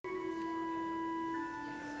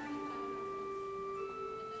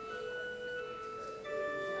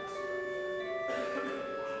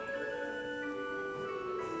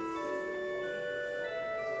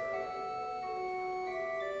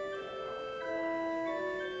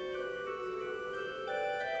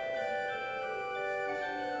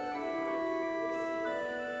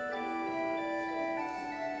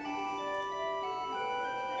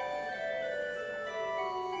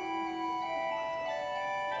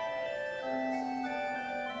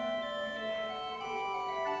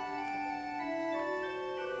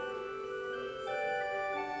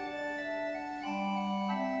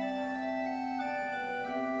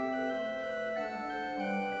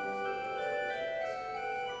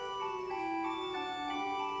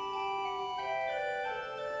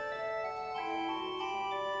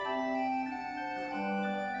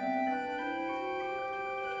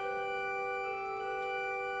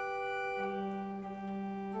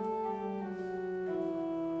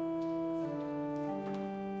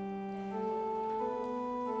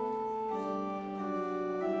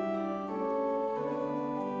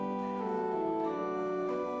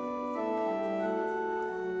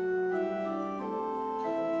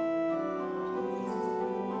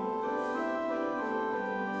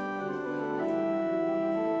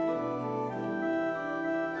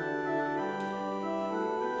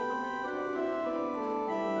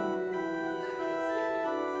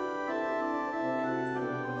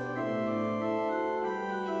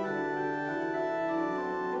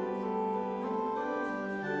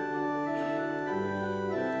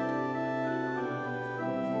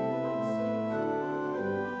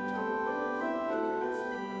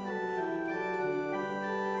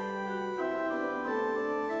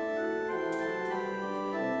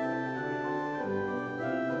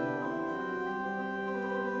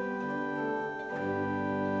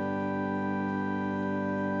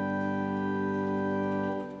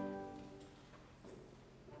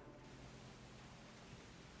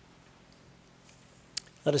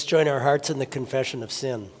Let us join our hearts in the confession of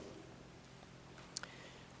sin.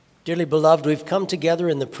 Dearly beloved, we've come together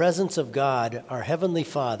in the presence of God, our Heavenly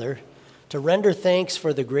Father, to render thanks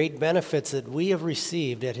for the great benefits that we have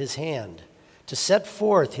received at His hand, to set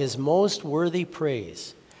forth His most worthy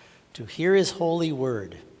praise, to hear His holy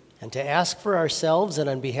word, and to ask for ourselves and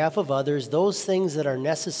on behalf of others those things that are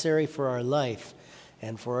necessary for our life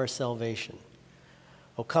and for our salvation.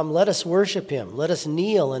 Oh, come, let us worship Him. Let us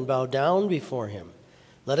kneel and bow down before Him.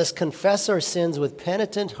 Let us confess our sins with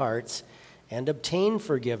penitent hearts and obtain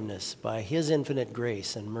forgiveness by His infinite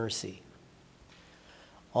grace and mercy.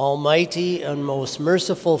 Almighty and most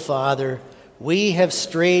merciful Father, we have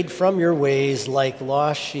strayed from your ways like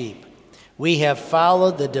lost sheep. We have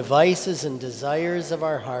followed the devices and desires of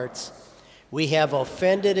our hearts. We have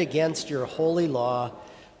offended against your holy law.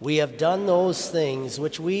 We have done those things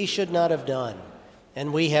which we should not have done,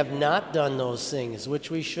 and we have not done those things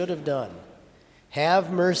which we should have done.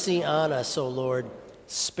 Have mercy on us, O Lord.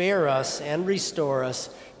 Spare us and restore us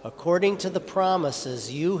according to the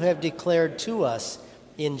promises you have declared to us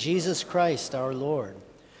in Jesus Christ our Lord.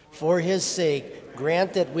 For His sake,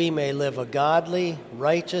 grant that we may live a godly,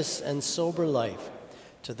 righteous, and sober life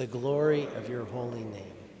to the glory of your holy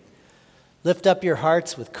name. Lift up your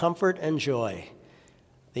hearts with comfort and joy.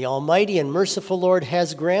 The Almighty and merciful Lord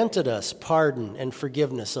has granted us pardon and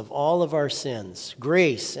forgiveness of all of our sins,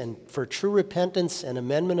 grace and for true repentance and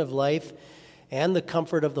amendment of life, and the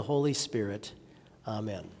comfort of the Holy Spirit.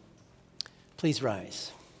 Amen. Please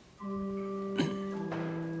rise.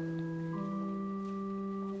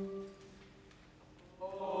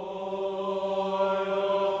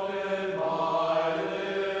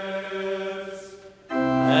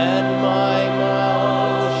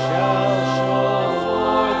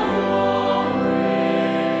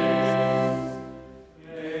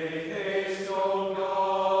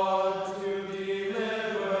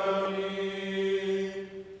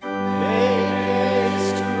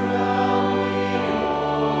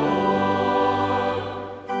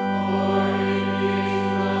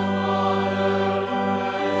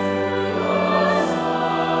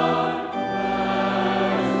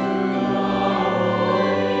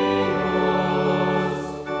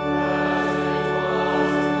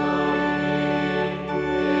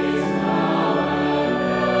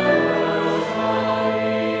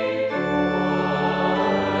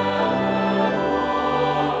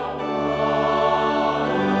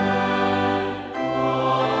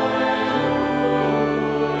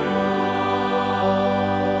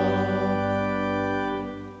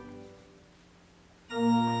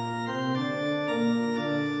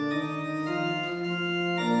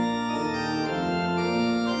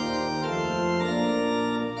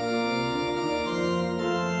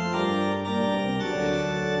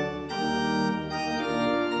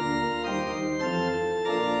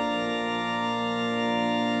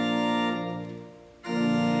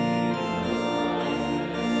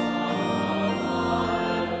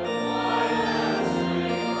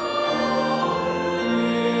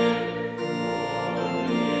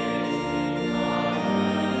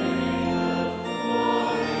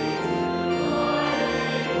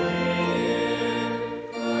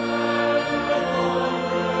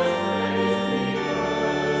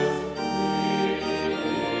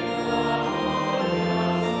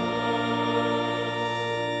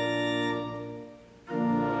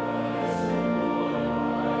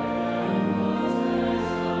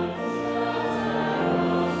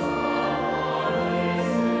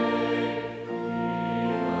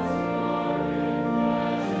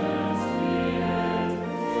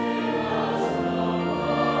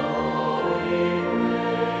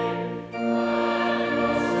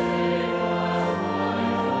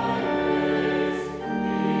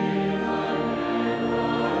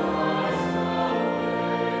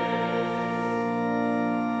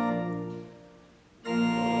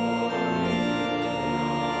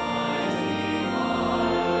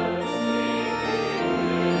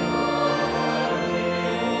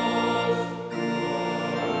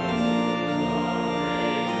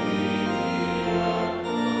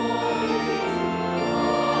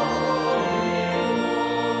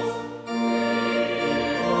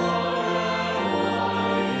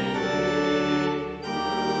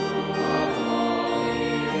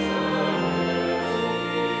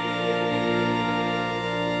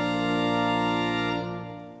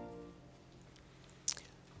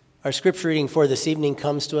 Our scripture reading for this evening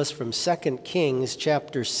comes to us from 2 Kings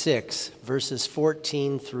chapter 6, verses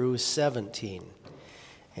 14 through 17.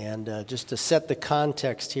 And just to set the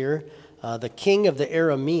context here, the king of the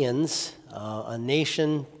Arameans, a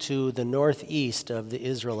nation to the northeast of the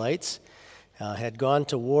Israelites, had gone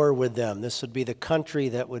to war with them. This would be the country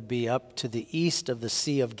that would be up to the east of the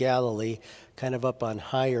Sea of Galilee, kind of up on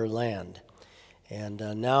higher land. And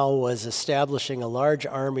now was establishing a large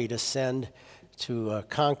army to send to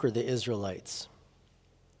conquer the Israelites.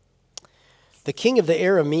 The king of the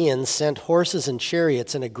Arameans sent horses and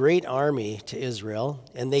chariots and a great army to Israel,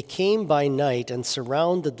 and they came by night and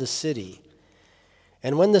surrounded the city.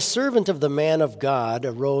 And when the servant of the man of God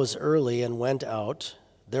arose early and went out,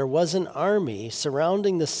 there was an army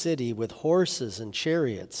surrounding the city with horses and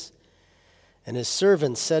chariots. And his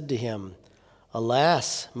servant said to him,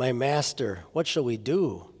 "Alas, my master, what shall we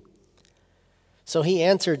do?" So he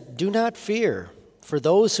answered, "Do not fear, for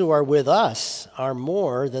those who are with us are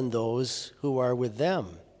more than those who are with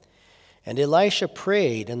them." And Elisha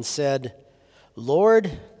prayed and said,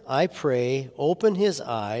 "Lord, I pray, open his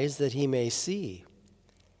eyes that he may see."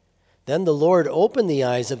 Then the Lord opened the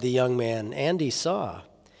eyes of the young man, and he saw.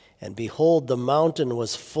 And behold, the mountain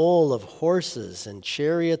was full of horses and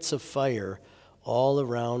chariots of fire all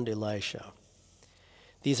around Elisha.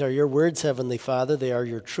 These are your words, Heavenly Father. They are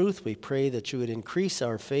your truth. We pray that you would increase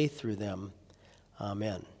our faith through them.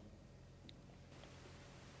 Amen.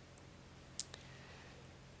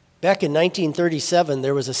 Back in 1937,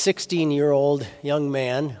 there was a 16-year-old young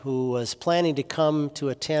man who was planning to come to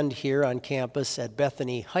attend here on campus at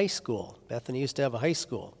Bethany High School. Bethany used to have a high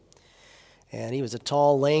school. And he was a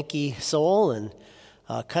tall, lanky soul and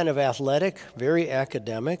kind of athletic, very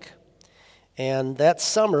academic. And that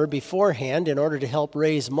summer beforehand, in order to help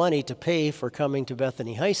raise money to pay for coming to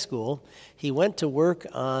Bethany High School, he went to work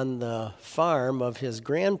on the farm of his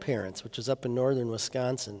grandparents, which was up in northern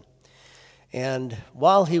Wisconsin. And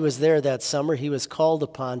while he was there that summer, he was called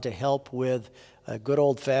upon to help with a good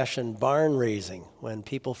old-fashioned barn raising, when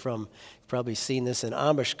people from, you've probably seen this in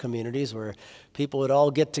Amish communities, where people would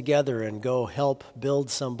all get together and go help build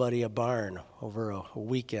somebody a barn over a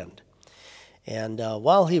weekend. And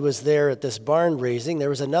while he was there at this barn raising, there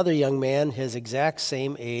was another young man his exact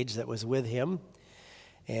same age that was with him.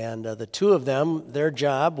 And the two of them, their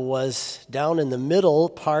job was down in the middle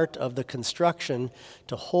part of the construction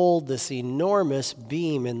to hold this enormous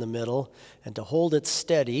beam in the middle and to hold it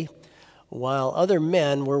steady, while other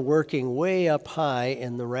men were working way up high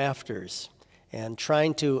in the rafters and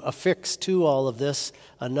trying to affix to all of this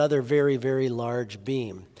another very, very large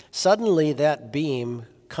beam. Suddenly that beam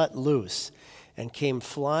cut loose and came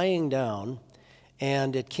flying down,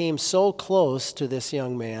 and it came so close to this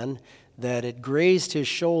young man that it grazed his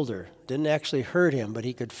shoulder. Didn't actually hurt him, but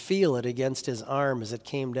he could feel it against his arm as it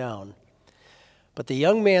came down. But the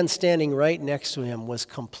young man standing right next to him was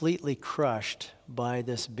completely crushed by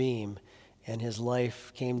this beam, and his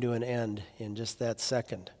life came to an end in just that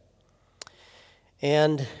second.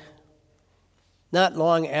 And not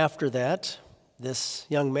long after that, this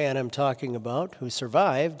young man I'm talking about, who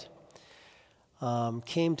survived,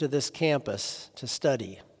 came to this campus to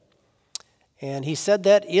study. And he said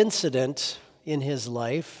that incident in his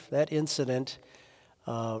life, that incident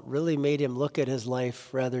really made him look at his life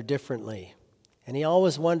rather differently. And he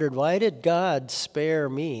always wondered, why did God spare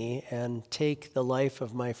me and take the life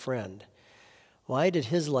of my friend? Why did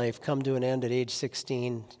his life come to an end at age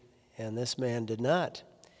 16 and this man did not?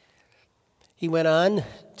 He went on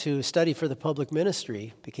to study for the public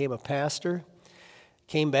ministry, became a pastor,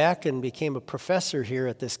 came back and became a professor here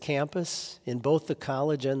at this campus in both the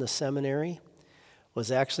college and the seminary,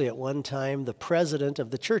 was actually at one time the president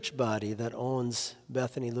of the church body that owns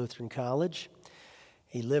Bethany Lutheran College.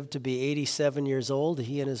 He lived to be 87 years old.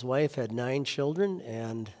 He and his wife had 9 children,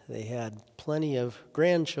 and they had plenty of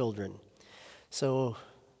grandchildren. So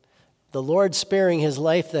the Lord, sparing his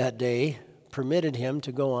life that day, permitted him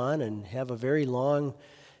to go on and have a very long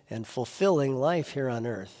and fulfilling life here on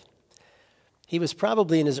earth. He was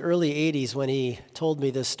probably in his early 80s when he told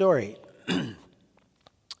me this story.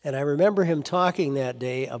 And I remember him talking that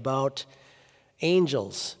day about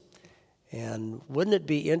angels. And wouldn't it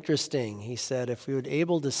be interesting, he said, if we were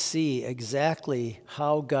able to see exactly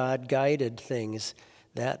how God guided things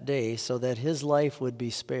that day so that his life would be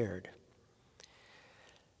spared.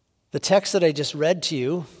 The text that I just read to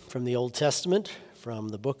you from the Old Testament, from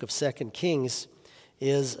the book of 2 Kings,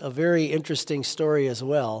 is a very interesting story as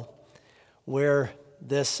well, where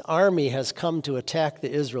this army has come to attack the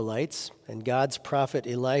Israelites, and God's prophet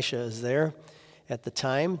Elisha is there at the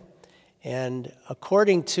time. And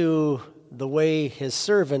according to the way his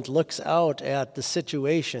servant looks out at the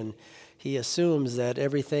situation, he assumes that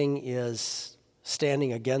everything is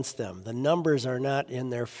standing against them. The numbers are not in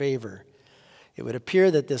their favor. It would appear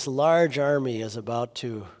that this large army is about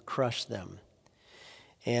to crush them.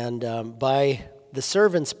 And by the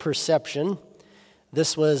servant's perception,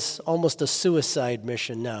 This was almost a suicide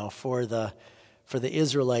mission now for the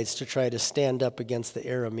Israelites to try to stand up against the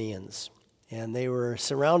Arameans. And they were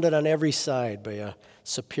surrounded on every side by a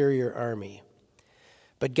superior army.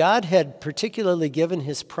 But God had particularly given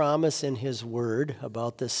his promise in his word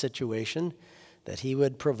about this situation, that he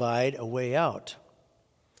would provide a way out.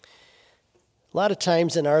 A lot of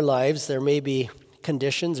times in our lives, there may be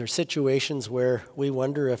conditions or situations where we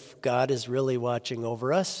wonder if God is really watching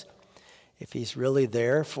over us, if he's really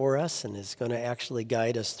there for us and is going to actually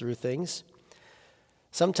guide us through things.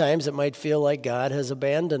 Sometimes it might feel like God has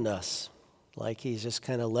abandoned us, like he's just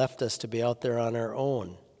kind of left us to be out there on our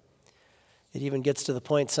own. It even gets to the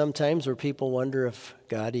point sometimes where people wonder if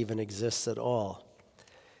God even exists at all.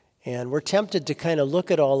 And we're tempted to kind of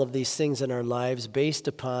look at all of these things in our lives based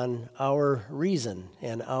upon our reason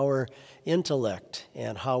and our intellect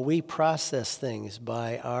and how we process things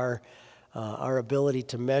by our ability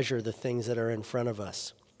to measure the things that are in front of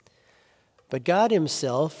us. But God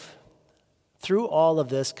himself, through all of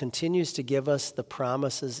this, continues to give us the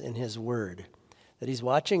promises in his word, that he's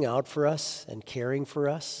watching out for us and caring for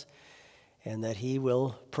us, and that he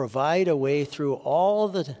will provide a way through all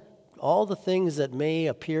the things that may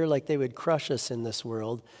appear like they would crush us in this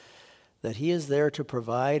world, that he is there to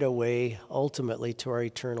provide a way ultimately to our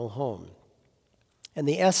eternal home. And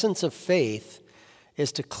the essence of faith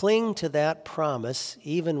is to cling to that promise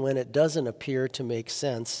even when it doesn't appear to make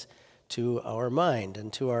sense to our mind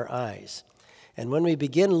and to our eyes. And when we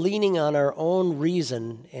begin leaning on our own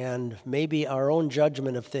reason and maybe our own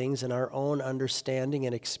judgment of things and our own understanding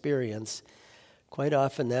and experience, quite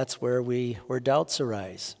often that's where doubts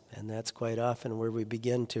arise. And that's quite often where we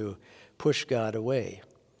begin to push God away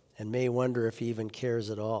and may wonder if he even cares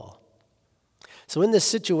at all. So in this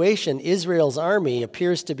situation, Israel's army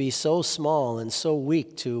appears to be so small and so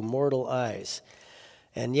weak to mortal eyes.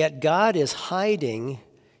 And yet God is hiding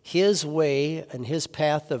his way and his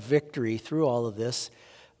path of victory through all of this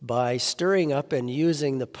by stirring up and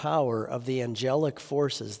using the power of the angelic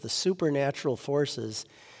forces, the supernatural forces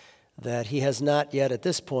that he has not yet at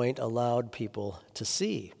this point allowed people to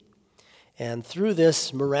see. And through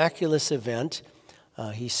this miraculous event,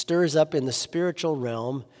 he stirs up in the spiritual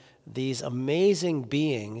realm these amazing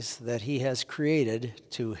beings that he has created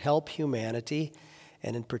to help humanity,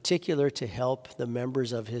 and in particular to help the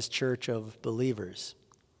members of his church of believers.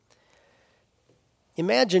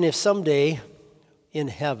 Imagine if someday in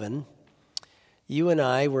heaven, you and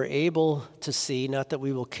I were able to see, not that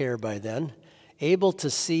we will care by then, able to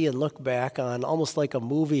see and look back on almost like a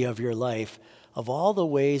movie of your life of all the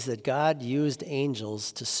ways that God used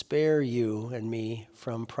angels to spare you and me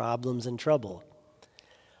from problems and trouble.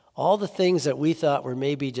 All the things that we thought were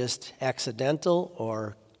maybe just accidental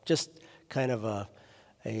or just kind of a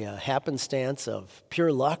happenstance of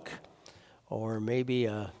pure luck, or maybe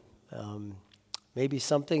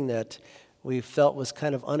something that we felt was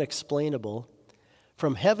kind of unexplainable.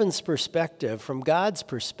 From heaven's perspective, from God's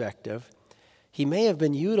perspective, he may have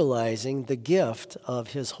been utilizing the gift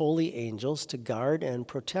of his holy angels to guard and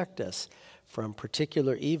protect us from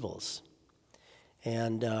particular evils.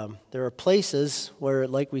 And there are places where,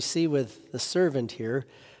 like we see with the servant here,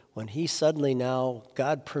 when he suddenly now,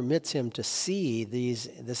 God permits him to see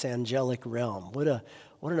this angelic realm. What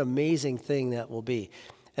an amazing thing that will be.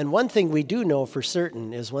 And one thing we do know for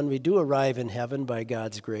certain is when we do arrive in heaven by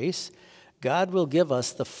God's grace, God will give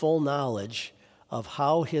us the full knowledge of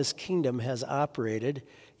how his kingdom has operated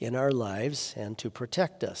in our lives and to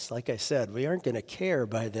protect us. Like I said, we aren't going to care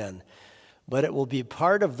by then, but it will be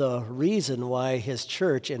part of the reason why his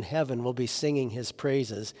church in heaven will be singing his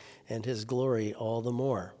praises and his glory all the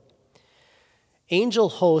more. Angel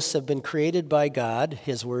hosts have been created by God,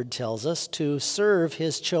 his word tells us, to serve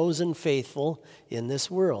his chosen faithful in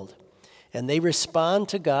this world. And they respond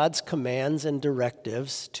to God's commands and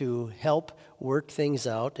directives to help work things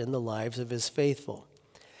out in the lives of his faithful.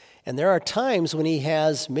 And there are times when he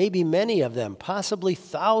has maybe many of them, possibly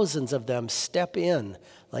thousands of them, step in,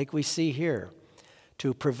 like we see here,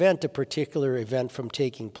 to prevent a particular event from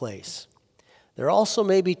taking place. There also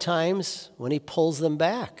may be times when he pulls them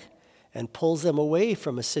back and pulls them away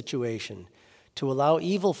from a situation to allow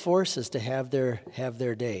evil forces to have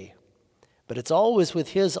their day. But it's always with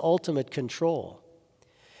his ultimate control.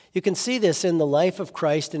 You can see this in the life of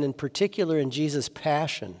Christ, and in particular in Jesus'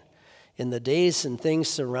 passion, in the days and things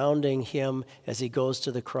surrounding him as he goes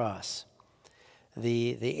to the cross.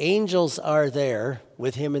 The angels are there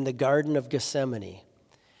with him in the Garden of Gethsemane.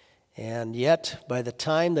 And yet, by the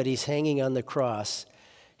time that he's hanging on the cross,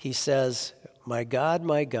 he says, my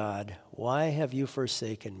God, why have you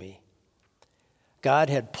forsaken me?" God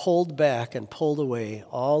had pulled back and pulled away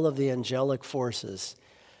all of the angelic forces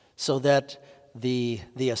so that the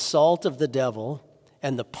assault of the devil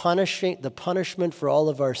and the punishment for all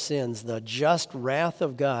of our sins, the just wrath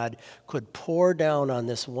of God, could pour down on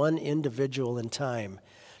this one individual in time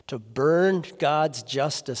to burn God's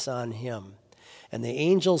justice on him. And the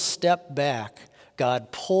angels stepped back.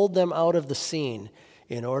 God pulled them out of the scene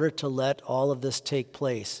in order to let all of this take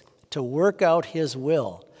place, to work out his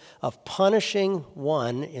will of punishing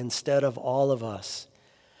one instead of all of us,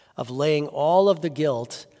 of laying all of the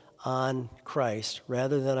guilt on Christ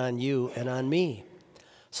rather than on you and on me,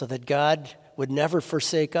 so that God would never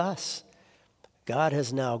forsake us. God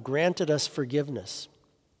has now granted us forgiveness.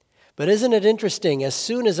 But isn't it interesting, as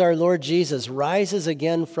soon as our Lord Jesus rises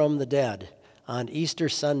again from the dead on Easter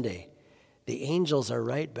Sunday, the angels are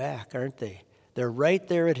right back, aren't they? They're right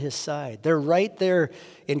there at his side. They're right there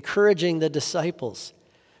encouraging the disciples.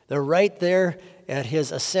 They're right there at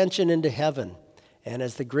his ascension into heaven. And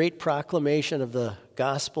as the great proclamation of the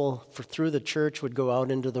gospel through the church would go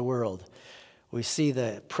out into the world, we see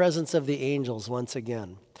the presence of the angels once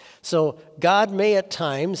again. So God may at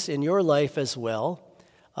times in your life as well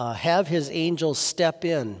have his angels step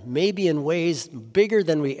in, maybe in ways bigger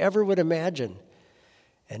than we ever would imagine.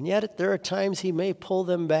 And yet there are times he may pull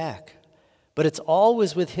them back. But it's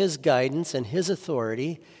always with his guidance and his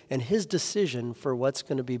authority and his decision for what's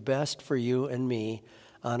going to be best for you and me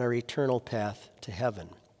on our eternal path to heaven.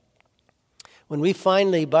 When we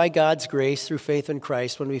finally, by God's grace, through faith in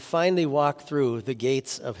Christ, when we finally walk through the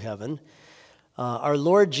gates of heaven, our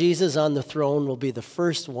Lord Jesus on the throne will be the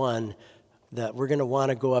first one that we're going to want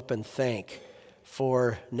to go up and thank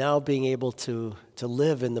for now being able to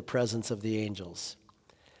live in the presence of the angels.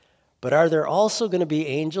 But are there also going to be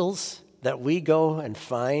angels that we go and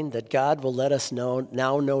find that God will let us now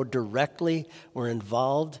know directly we're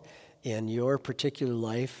involved in your particular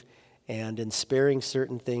life and in sparing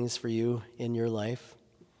certain things for you in your life?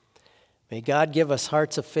 May God give us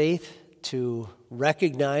hearts of faith to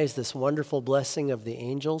recognize this wonderful blessing of the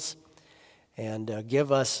angels and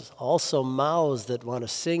give us also mouths that want to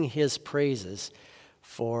sing his praises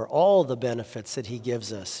for all the benefits that he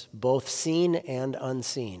gives us, both seen and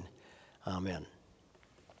unseen. Amen.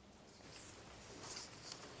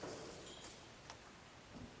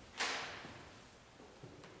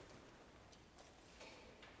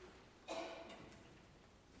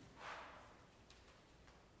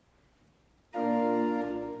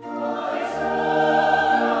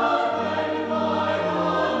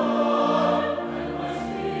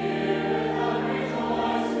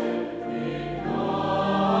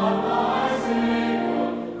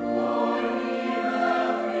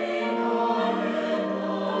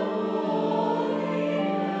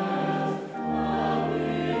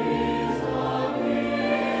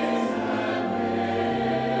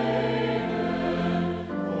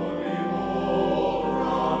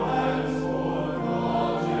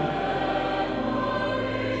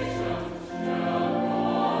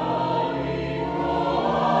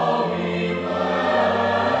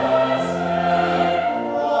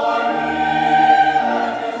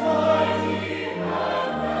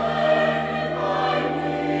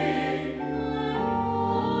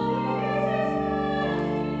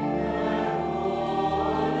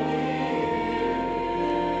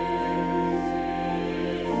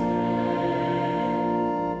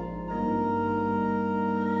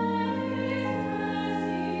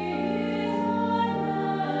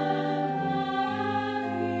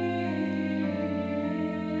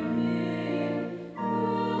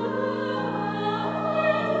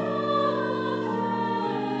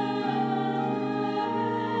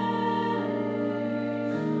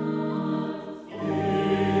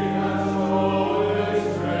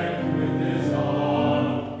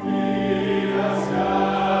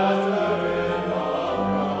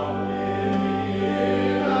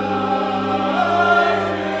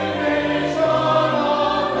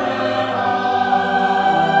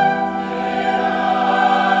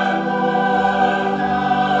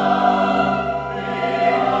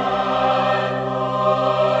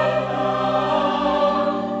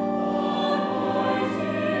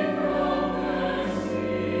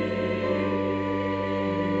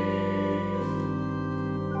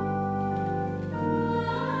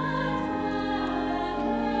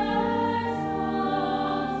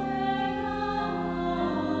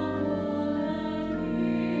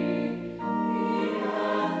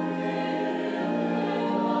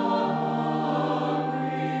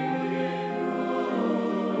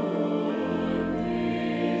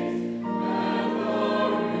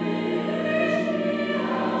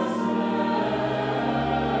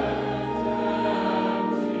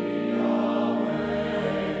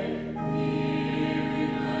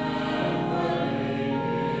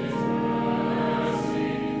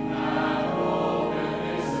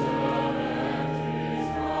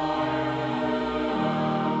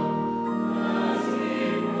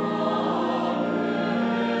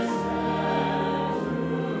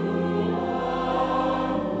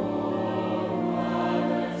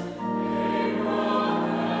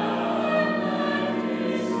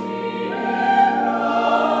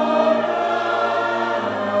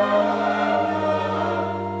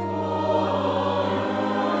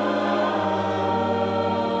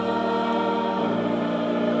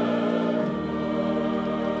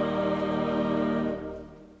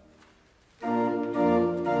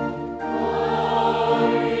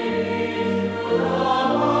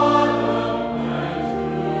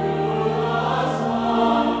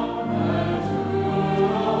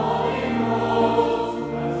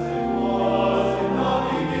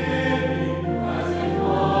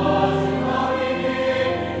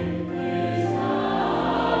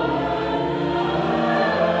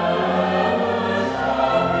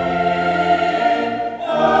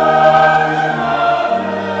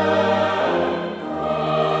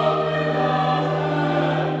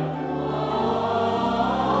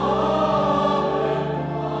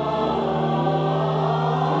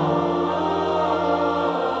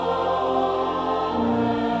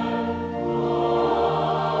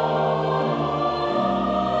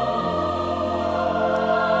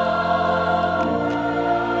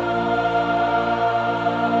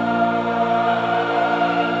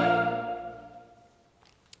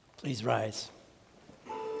 rise.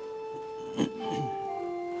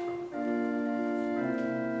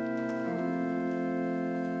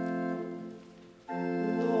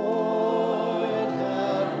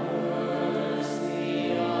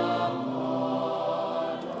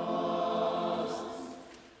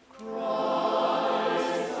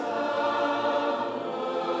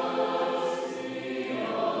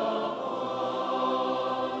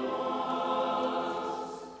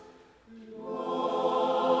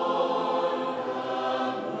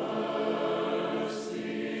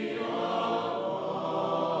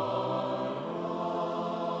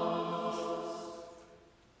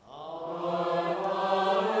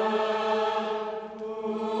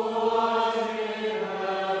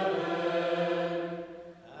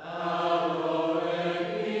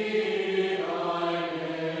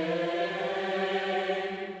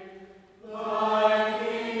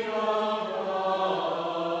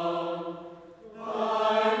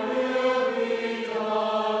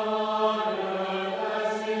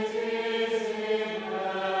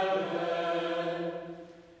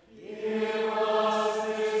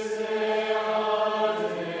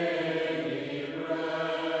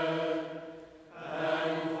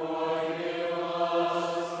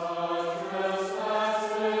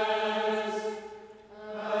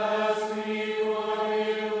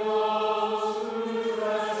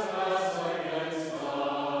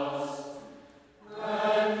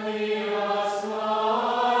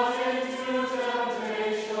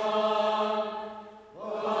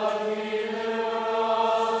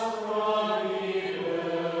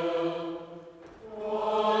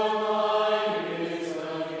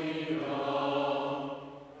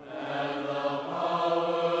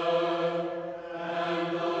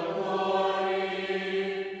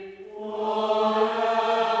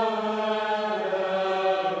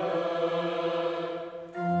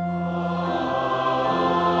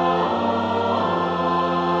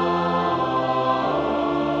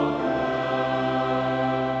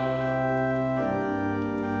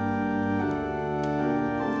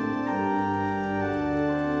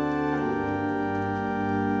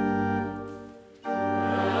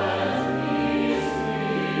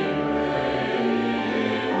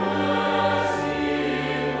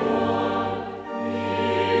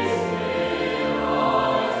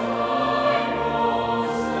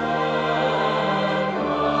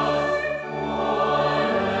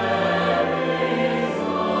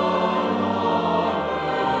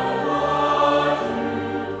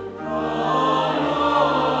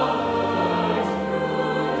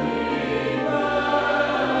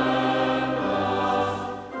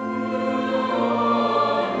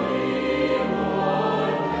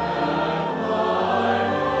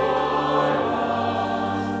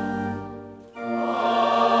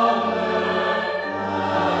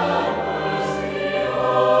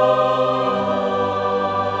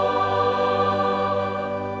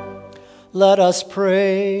 Let us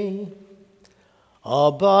pray.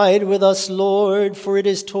 Abide with us, Lord, for it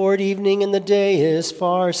is toward evening and the day is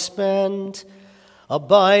far spent.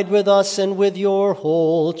 Abide with us and with your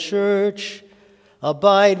whole church.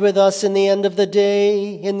 Abide with us in the end of the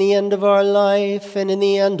day, in the end of our life, and in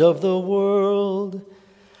the end of the world.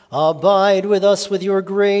 Abide with us with your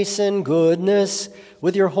grace and goodness,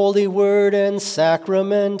 with your holy word and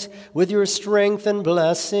sacrament, with your strength and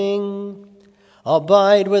blessing.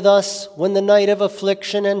 Abide with us when the night of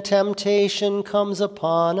affliction and temptation comes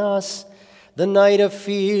upon us, the night of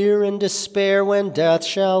fear and despair when death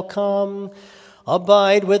shall come.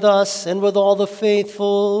 Abide with us and with all the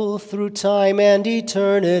faithful through time and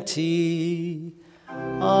eternity.